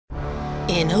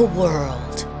In a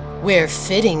world where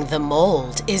fitting the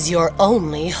mold is your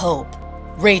only hope,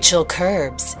 Rachel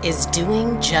Kerbs is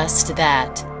doing just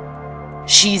that.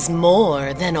 She's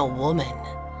more than a woman,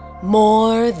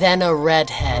 more than a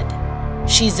redhead.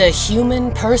 She's a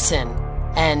human person,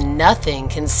 and nothing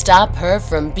can stop her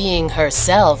from being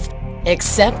herself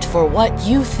except for what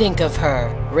you think of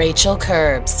her. Rachel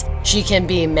Kerbs. She can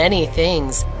be many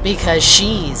things because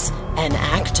she's an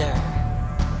actor.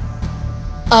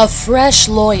 A fresh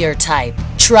lawyer type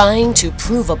trying to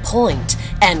prove a point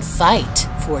and fight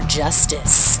for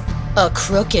justice. A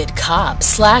crooked cop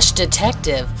 /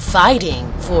 detective fighting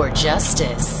for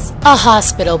justice. A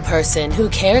hospital person who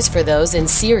cares for those in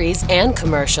series and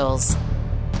commercials.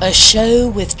 A show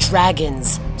with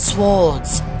dragons,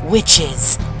 swords,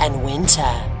 witches, and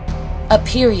winter. A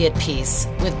period piece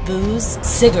with booze,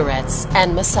 cigarettes,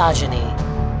 and misogyny.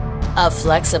 A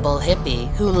flexible hippie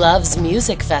who loves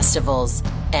music festivals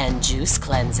and juice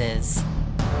cleanses.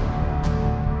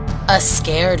 A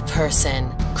scared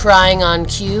person crying on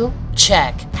cue?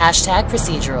 Check.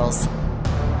 #procedurals.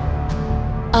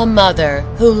 A mother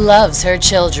who loves her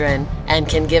children and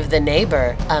can give the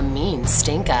neighbor a mean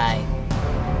stink eye.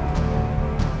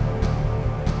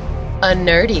 A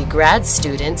nerdy grad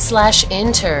student /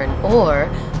 intern, or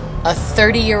a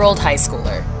 30-year-old high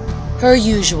schooler. Her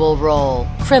usual role: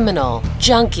 criminal,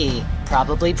 junkie,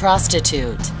 probably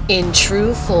prostitute. In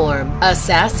true form, a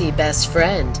sassy best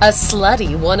friend, a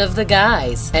slutty one of the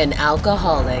guys, an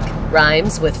alcoholic,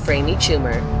 rhymes with Framey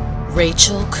Chumer.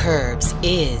 Rachel Kerbs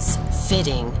is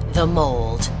fitting the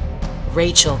mold.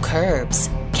 Rachel Kerbs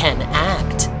can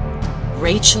act.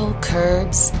 Rachel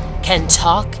Kerbs can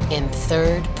talk in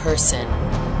third person.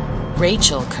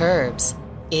 Rachel Kerbs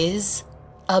is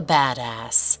a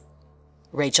badass.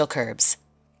 Rachel Kerbs.